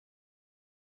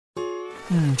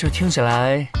这听起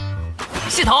来……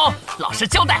系统，老实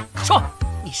交代，说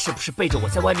你是不是背着我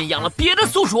在外面养了别的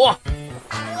宿主？污蔑！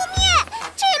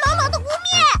赤裸裸的污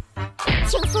蔑！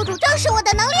请宿主正视我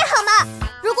的能力好吗？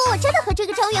如果我真的和这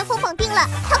个张元峰绑定了，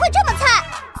他会这么菜？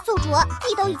宿主，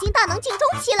你都已经大能进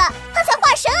中期了，他才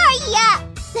化神而已呀！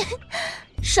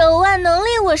手腕能力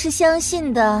我是相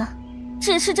信的，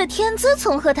只是这天资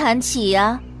从何谈起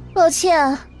呀？抱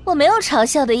歉，我没有嘲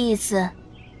笑的意思，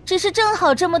只是正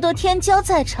好这么多天骄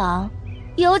在场，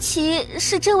尤其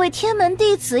是这位天门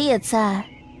弟子也在。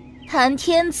谈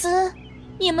天资，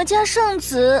你们家圣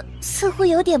子似乎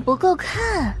有点不够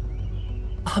看。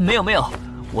没有，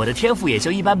我的天赋也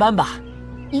就一般般吧。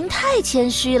您太谦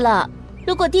虚了，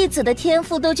如果弟子的天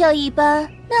赋都叫一般，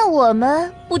那我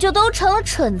们不就都成了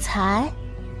蠢材？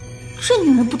这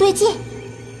女人不对劲。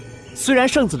虽然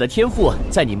圣子的天赋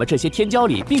在你们这些天骄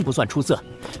里并不算出色，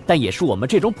但也是我们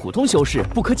这种普通修士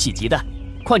不可企及的。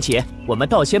况且我们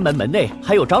道仙门门内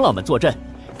还有长老们坐镇，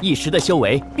一时的修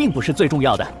为并不是最重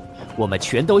要的。我们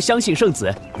全都相信圣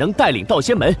子能带领道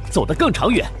仙门走得更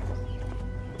长远。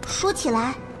说起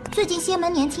来，最近仙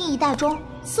门年轻一代中，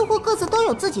似乎各自都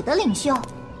有自己的领袖。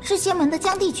知仙门的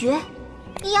江地觉，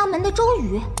阴阳门的周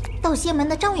宇，道仙门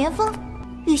的张元峰，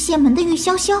玉仙门的玉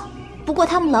潇潇。不过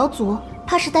他们老祖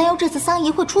怕是担忧这次丧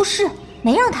仪会出事，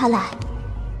没让他来。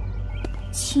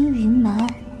青云门，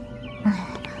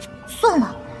算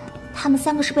了，他们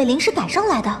3个是被临时赶上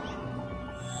来的。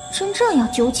真正要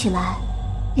揪起来，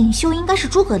领袖应该是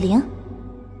诸葛亮。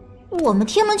我们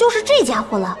天门就是这家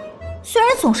伙了。虽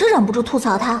然总是忍不住吐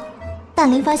槽他，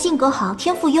但林凡性格好，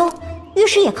天赋优，遇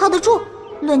事也靠得住，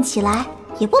论起来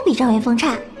也不比张元峰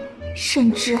差，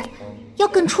甚至要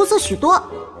更出色许多。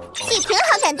细评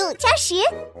好感度加10。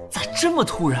咋这么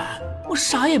突然？我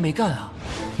啥也没干啊！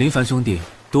林凡兄弟，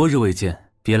多日未见，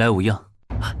别来无恙。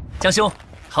江兄，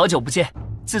好久不见。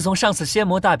自从上次仙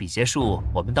魔大比结束，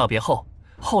我们道别后，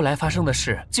后来发生的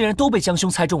事竟然都被江兄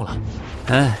猜中了。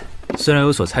虽然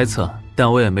有所猜测，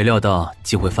但我也没料到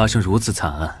竟会发生如此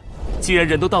惨案。既然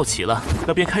人都到齐了，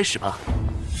那便开始吧。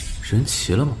人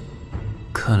齐了吗？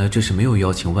看来这是没有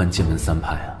邀请万剑门3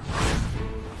派啊。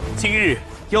今日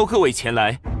邀各位前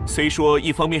来，虽说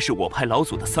一方面是我派老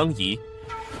祖的丧仪，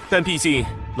但毕竟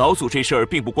老祖这事儿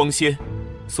并不光鲜，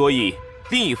所以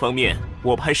另一方面，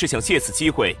我派是想借此机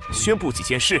会宣布几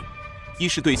件事。一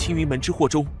是对青云门之祸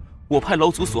中我派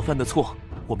老祖所犯的错，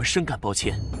我们深感抱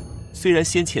歉。虽然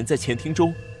先前在前厅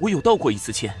中我有道过一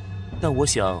次歉，但我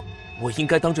想我应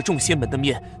该当着众仙门的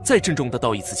面再郑重地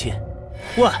道一次歉。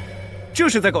喂，这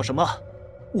是在搞什么？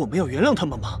我们要原谅他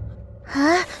们吗？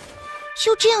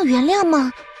就这样原谅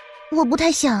吗？我不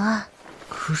太想啊。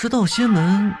可是道仙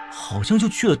门好像就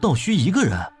去了道虚一个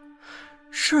人，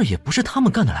事儿也不是他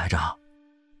们干的来着。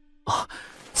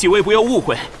几位不要误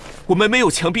会，我们没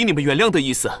有强逼你们原谅的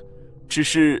意思，只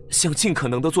是想尽可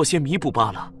能地做些弥补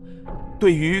罢了。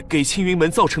对于给青云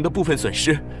门造成的部分损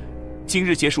失，今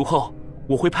日结束后，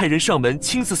我会派人上门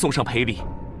亲自送上赔礼。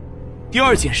第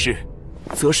二件事，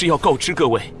则是要告知各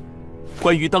位，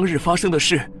关于当日发生的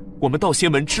事，我们道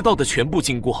仙门知道的全部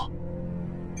经过。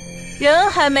人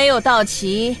还没有到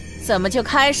齐，怎么就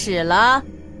开始了？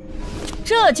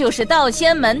这就是道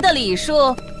仙门的礼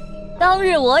数。当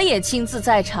日我也亲自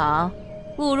在场，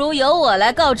不如由我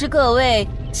来告知各位，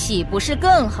岂不是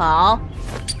更好？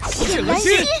显然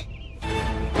心，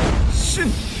是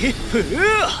你，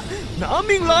拿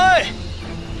命来！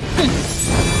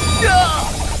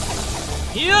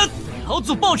老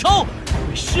祖报仇，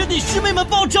为师弟师妹们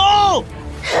报仇！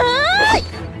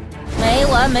没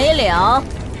完没了。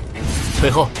退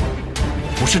后，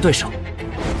不是对手。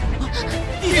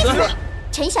弟子，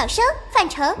陈小生、范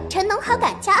成、陈农好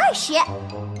感加20。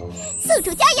宿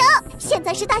主加油！现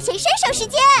在是大显身手时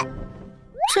间。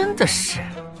真的是，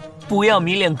不要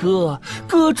迷恋哥，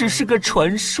哥只是个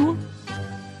传说。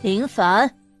林凡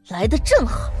来得正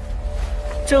好，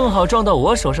正好撞到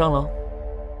我手上了。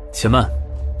且慢，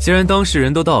既然当事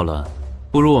人都到了，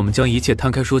不如我们将一切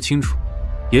摊开说清楚。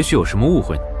也许有什么误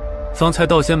会呢？方才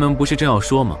道仙门不是正要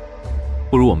说吗？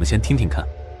不如我们先听听看。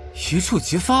一触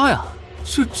即发呀，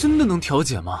这真的能调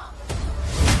解吗？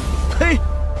呸！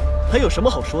还有什么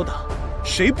好说的？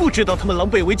谁不知道他们狼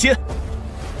狈为奸？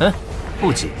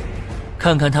不急，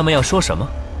看看他们要说什么。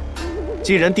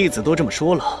既然弟子都这么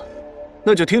说了，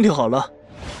那就听听好了。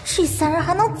这3人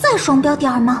还能再双标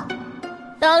点吗？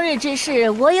当日之事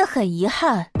我也很遗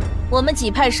憾，我们几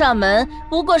派上门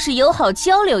不过是友好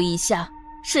交流一下，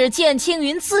是剑青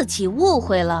云自己误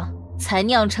会了，才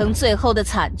酿成最后的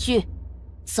惨剧。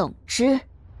总之，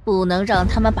不能让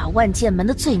他们把万剑门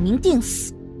的罪名定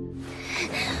死。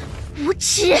无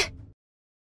耻！